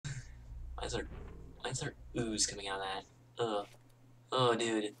Why is there ooze coming out of that? Ugh. Oh,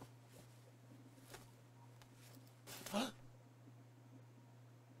 dude. Oh,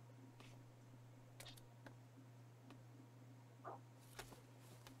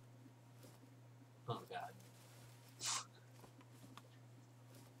 God.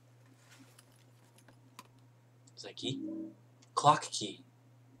 Is that key? Clock key.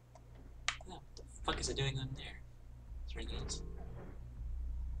 What the fuck is it doing in there? Is there anything else?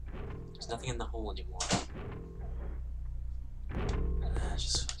 There's nothing in the hole anymore.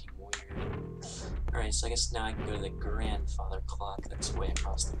 Just fucking weird. Alright, so I guess now I can go to the grandfather clock that's way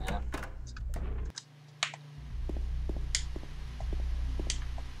across the map.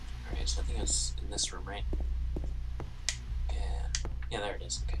 Alright, so I think it's in this room, right? Yeah. Yeah, there it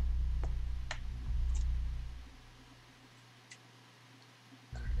is, okay.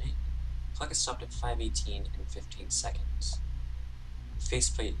 Alright. Clock is stopped at 5:18 and 15 seconds. The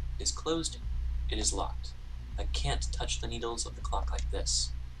faceplate is closed. It is locked. I can't touch the needles of the clock like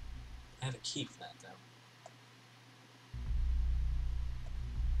this. I have a key for that, though.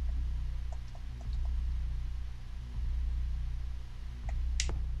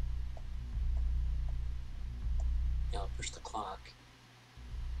 Yeah, I'll push the clock.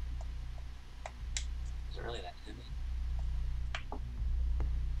 Is it really that heavy?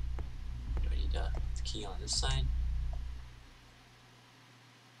 Do I need the key on this side?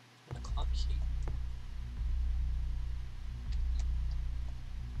 And the clock key.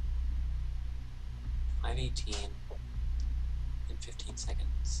 $5:18 in 15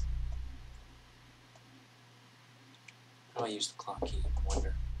 seconds. How do I use the clock key? I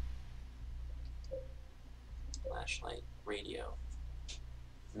wonder. Flashlight, radio.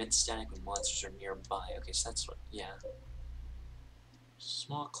 Emit static when monsters are nearby. Okay, so that's what, yeah.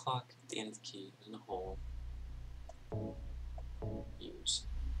 Small clock at the end of the key in the hole. Use.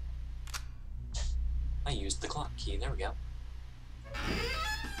 I used the clock key, there we go.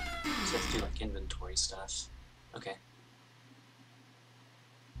 So I have to do like inventory stuff. Okay.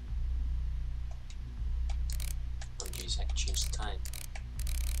 Oh geez, I can change the time.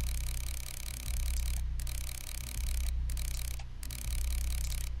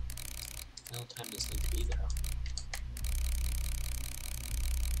 Well, time doesn't need to be there.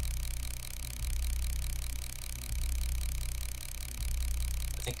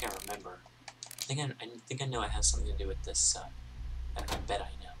 I think I remember. I think I know it has something to do with this, I bet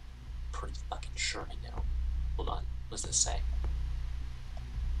I know. Pretty fucking sure I know. Hold on, what's this say?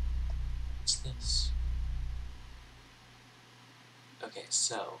 What's this? Okay,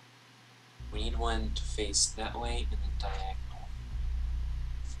 so we need one to face that way and then diagonal.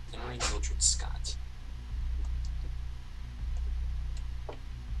 Henry Mildred Scott.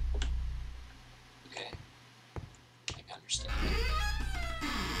 Okay, I can understand.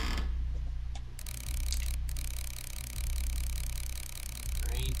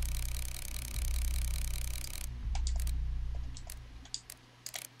 Right.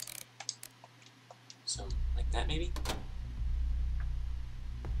 So, like that maybe?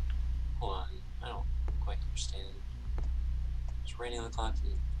 Hold on, I don't quite understand. Just writing on the clock.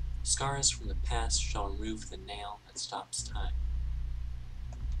 Scars from the past shall remove the nail that stops time.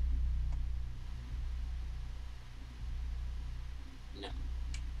 No.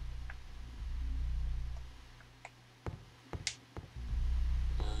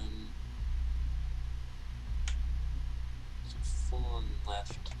 So full on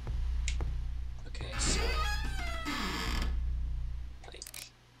left. Okay, so like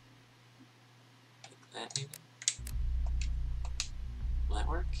that maybe? Will that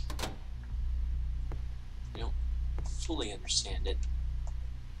work? I don't fully understand it.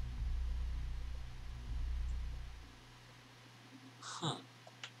 Huh.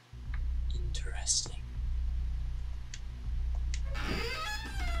 Interesting.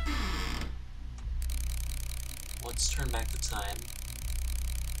 Let's turn back the time.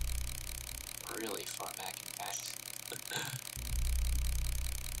 Really far back, in fact.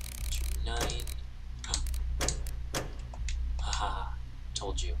 To 9. Haha.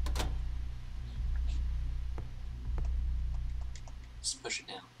 Told you. Just push it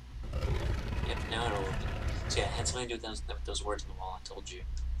now. Yep, now it'll open. So yeah, it had something to do with those words on the wall, I told you.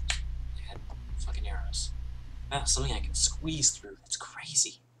 They had fucking arrows. Wow, something I can squeeze through. That's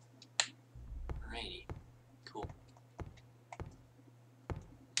crazy. Alrighty. Cool.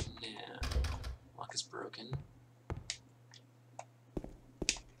 Now, lock is broken.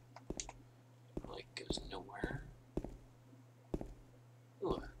 Like, goes nowhere.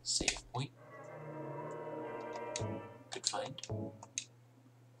 Ooh, save point. Good find.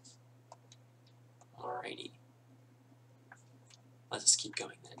 Alrighty. Let's just keep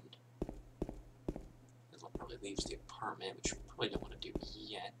going then. probably leaves the apartment, which we probably don't want to do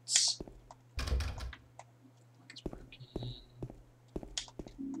yet. Lock is broken.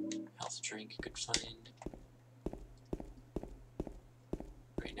 Health drink, good find.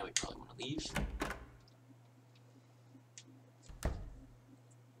 Right now we probably want to leave.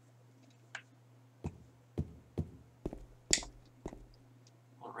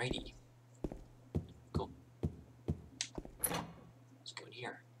 Alrighty. Cool. Let's go in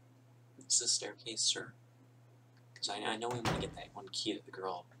here. Is this staircase, sir? Because I know we want to get that one key that the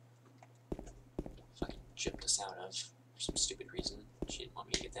girl fucking gypped us out of for some stupid reason. She didn't want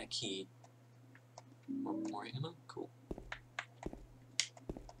me to get that key. More ammo? Cool.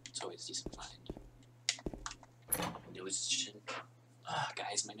 It's always a decent find. My nose is itching. Ah,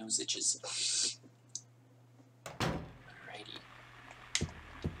 guys, my nose itches. Alrighty.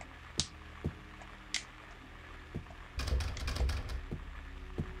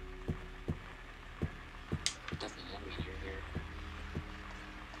 Definitely an enemy here.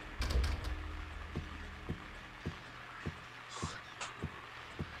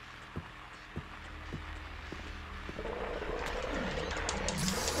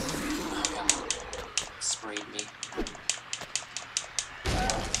 Oh god. Sprayed me.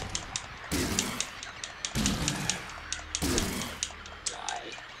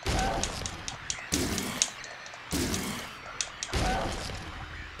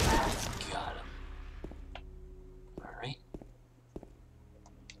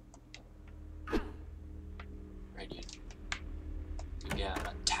 Yeah, I'm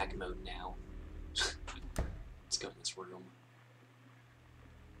attack mode now. Let's go in this room.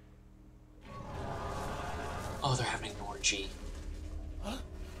 Oh, they're having an orgy. Huh?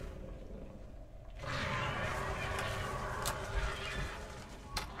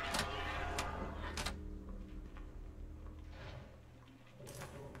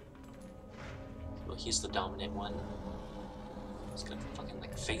 Well, he's the dominant one. He's got fucking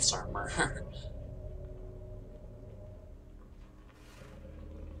like face armor.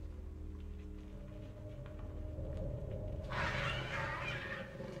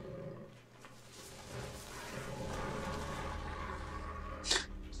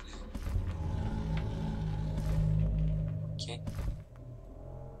 Okay.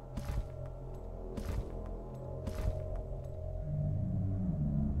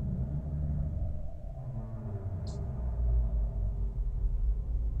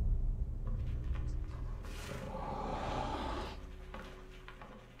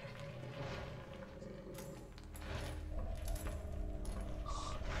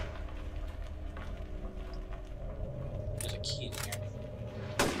 There's a key in here.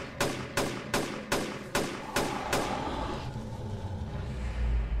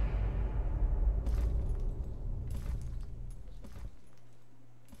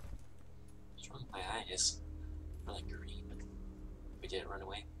 What's wrong with my eyes? They're like green. We didn't run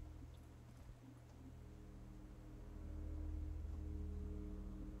away.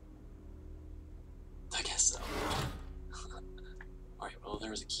 I guess so. Alright, well, there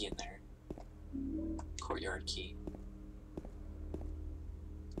was a key in there. Courtyard key.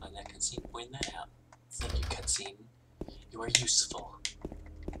 On that cutscene, point that out. Thank you, cutscene. You are useful.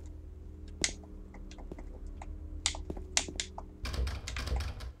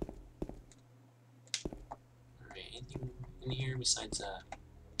 Alright, anything in here besides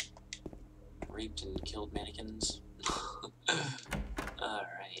raped and killed mannequins?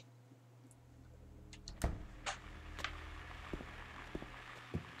 Alright.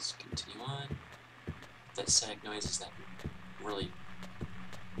 Let's continue on. That static noise is that really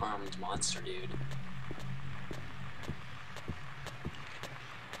armed monster dude.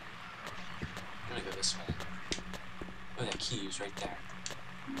 I'm gonna go this way. Oh, that key is right there.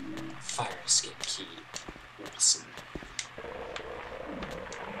 Fire escape key. Awesome.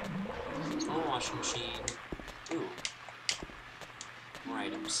 Oh, washing machine. Ooh. More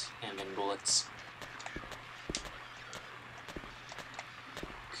items. Handgun bullets.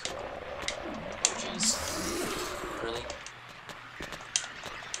 Cool. Oh, jeez. Really?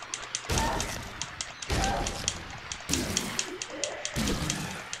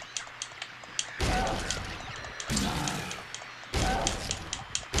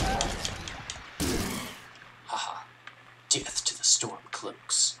 Haha. Death to the storm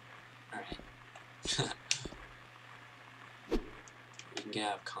cloaks. Alright. We can get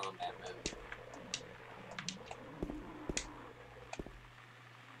out of combat mode.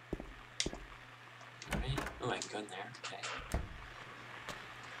 Alright. Oh, I can go in there. Okay.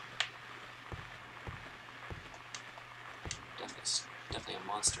 Definitely a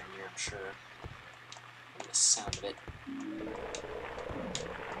monster in here, I'm sure. From the sound of it.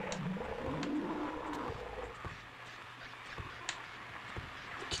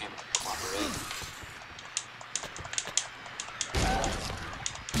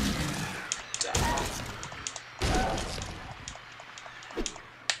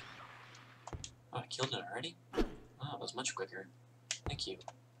 killed it already? Oh, it was much quicker. Thank you.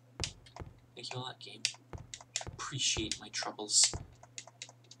 Thank you a lot, game. Appreciate my troubles.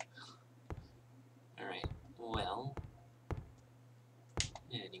 Alright, well...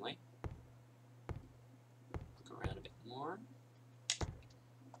 Anyway. Look around a bit more.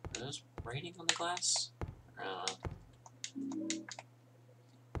 Are those writing on the glass?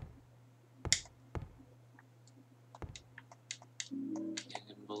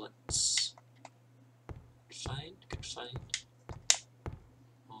 And bullets. Good find, good find.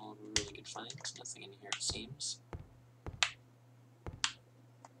 All really good finds. Nothing in here, it seems.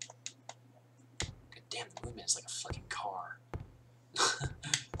 God damn, the room is like a fucking car.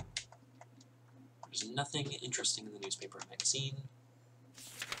 There's nothing interesting in the newspaper or magazine.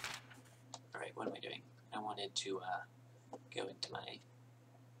 Alright, what am I doing? I wanted to go into my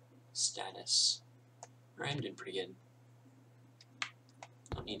status. Alright, I'm doing pretty good.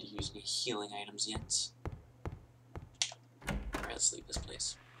 Don't need to use any healing items yet. Alright, let's leave this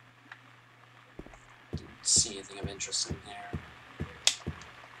place. Didn't see anything of interest in there.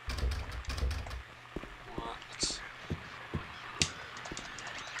 What?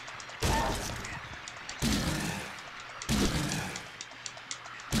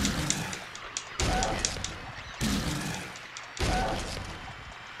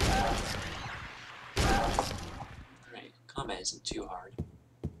 Alright, combat isn't too hard.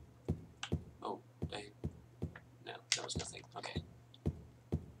 Oh, no, that was nothing. Okay.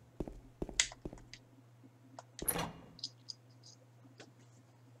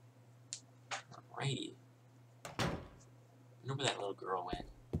 Alrighty. I wonder where that little girl went.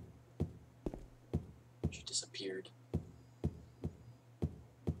 She disappeared.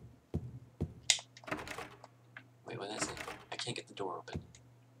 Wait, what is it? I can't get the door open.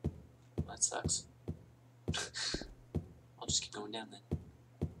 Well, that sucks. I'll just keep going down then.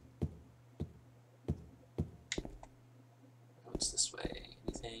 What's this way?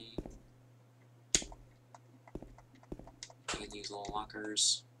 Anything? Taking these little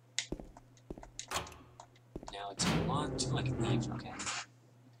lockers. Now it's unlocked. Oh, I can leave. Okay.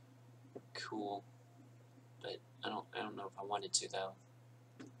 Cool. But I don't know if I wanted to though.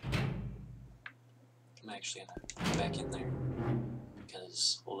 I'm actually gonna go back in there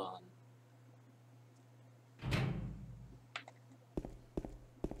because hold on.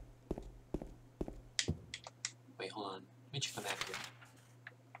 Wait, hold on. Let me check the map here.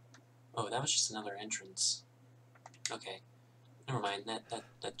 Oh, that was just another entrance. Okay. Never mind.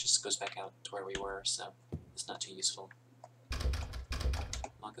 That just goes back out to where we were, so it's not too useful.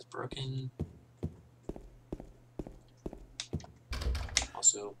 Lock is broken.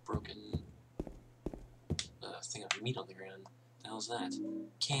 Also broken. Thing of meat on the ground. What the hell is that?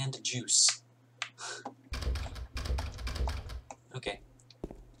 Canned juice. Okay.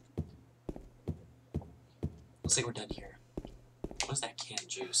 Looks like we're done here. What is that canned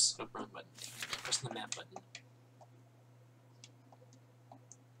juice? Oh, wrong button. Keep pressing the map button.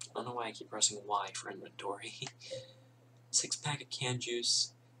 I don't know why I keep pressing Y for inventory. 6-pack of canned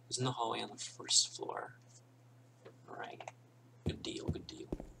juice is in the hallway on the first floor. Alright. Good deal, good deal.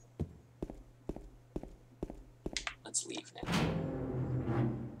 Let's leave now.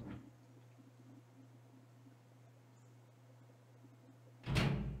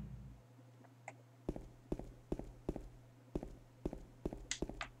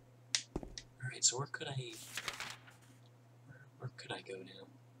 Alright, so where could I go now?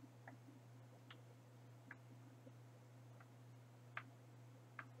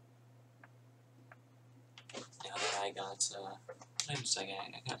 Now that I got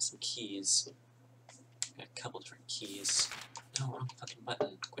I got some keys. Got a couple different keys. No, wrong fucking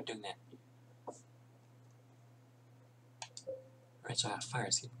button. Quit doing that. Alright, so I have fire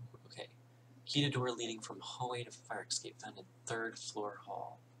escape. Okay. Key to door leading from hallway to fire escape found in 3rd floor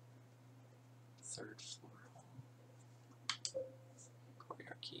hall. 3rd floor hall.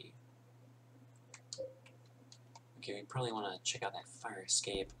 Courtyard key. Okay, we probably want to check out that fire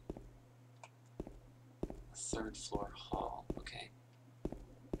escape. 3rd floor hall. Okay.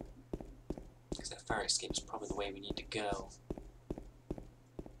 Because that fire escape is probably the way we need to go.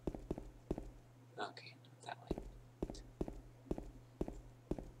 Okay, not that way.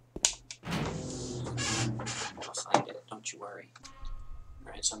 I'll find it, don't you worry.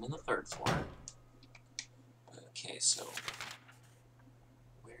 Alright, so I'm in the 3rd floor. Okay, so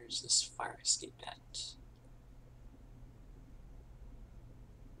where's this fire escape at?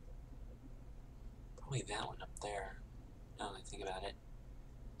 Probably that one up there. Now that I think about it.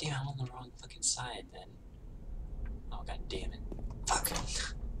 Damn, I'm on the wrong fucking side then. Oh, god damn it. Fuck!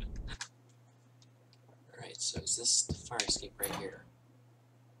 Alright, so is this the fire escape right here?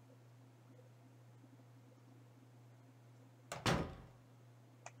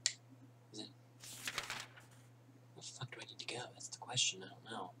 question. I don't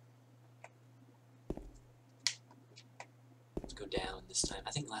know. Let's go down this time.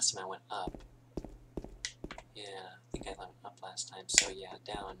 I think last time I went up. Yeah, I think I went up last time. So yeah,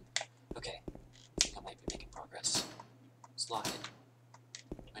 down. Okay. I think I might be making progress. Let's lock it.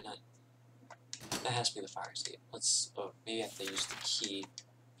 Why not? That has to be the fire escape. Let's. Oh, maybe I have to use the key.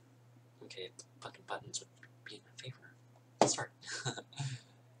 Okay, the fucking buttons would be in my favor. Let's start.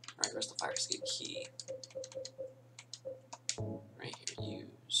 Alright, where's the fire escape key? Right here,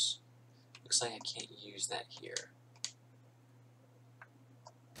 use. Looks like I can't use that here.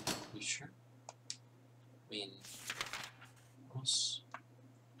 You sure? I mean, where else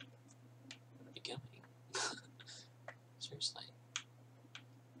would I be going? Seriously.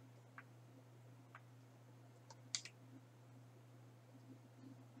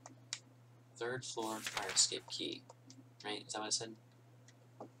 Third floor fire escape key. Right? Is that what I said?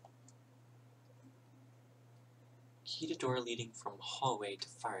 Key to door leading from hallway to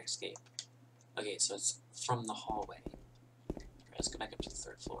fire escape. Okay, so it's from the hallway. Alright, let's go back up to the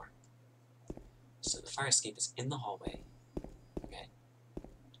third floor. So the fire escape is in the hallway. Okay.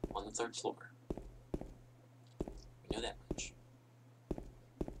 On the third floor. We know that much.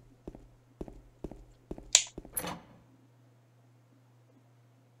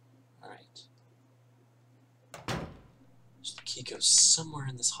 Alright. So the key goes somewhere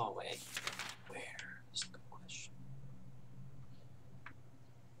in this hallway. Where? That's a good question.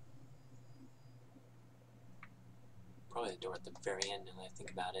 Probably the door at the very end now that I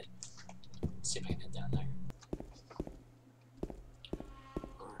think about it. Let's see if I can get down there.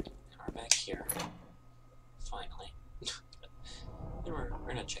 Alright, now we're back here. Finally. Then we're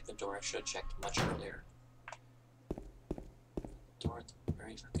gonna check the door. I should have checked much earlier. Door at the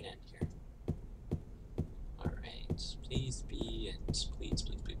very fucking end here. Alright, please be it. Please, please,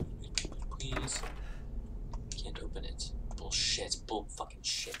 please, please, please, please, please. Can't open it. Bullshit. Bull fucking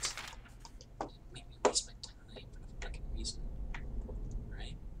shit. Make me waste my time for no fucking reason.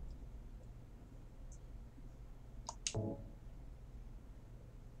 Right?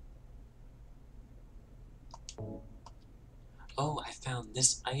 Oh, I found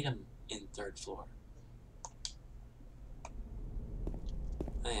this item in third floor.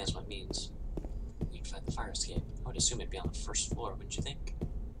 I think that's what it means. We can find the fire escape. I would assume it'd be on the first floor, wouldn't you think?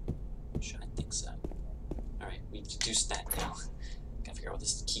 Sure, I think so. Alright, we've deduced that now. Gotta figure out where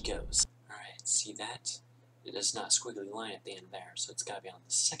this key goes. Alright, see that? It is not a squiggly line at the end there, so it's gotta be on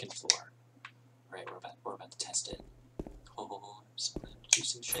the second floor. Alright, we're about to test it. Oh, I'm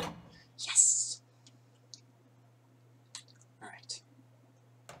deducing shit. Yes! Alright.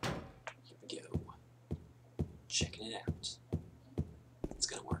 Here we go. Checking it out. It's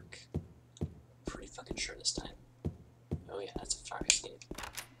gonna work. Pretty fucking sure this time. Oh yeah, that's a fire escape.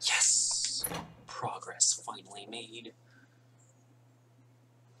 Yes! Progress finally made.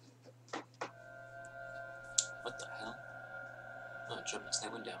 What the hell? Oh, it jumped past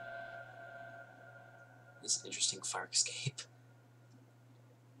that window. This is an interesting fire escape.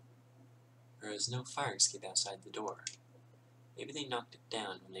 There is no fire escape outside the door. Maybe they knocked it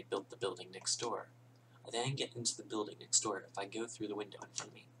down when they built the building next door. I then get into the building next door if I go through the window in front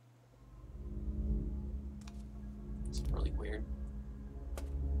of me. It's really weird.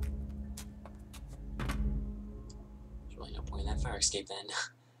 There's really no point in that fire escape then.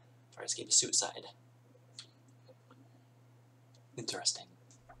 Fire escape is suicide. Interesting.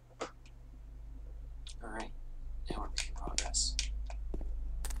 Alright, now we're making progress.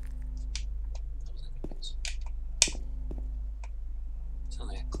 Sounds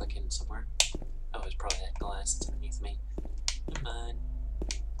like a click in somewhere. Oh, it's probably that glass that's underneath me. Never mind.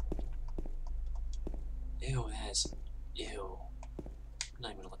 Ew, it has. Ew. I'm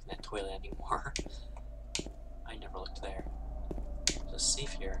not even looking at that toilet anymore. I never looked there. Is it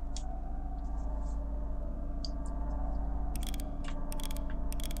safe here?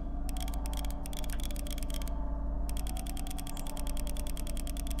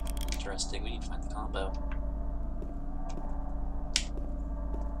 Interesting, we need to find the combo.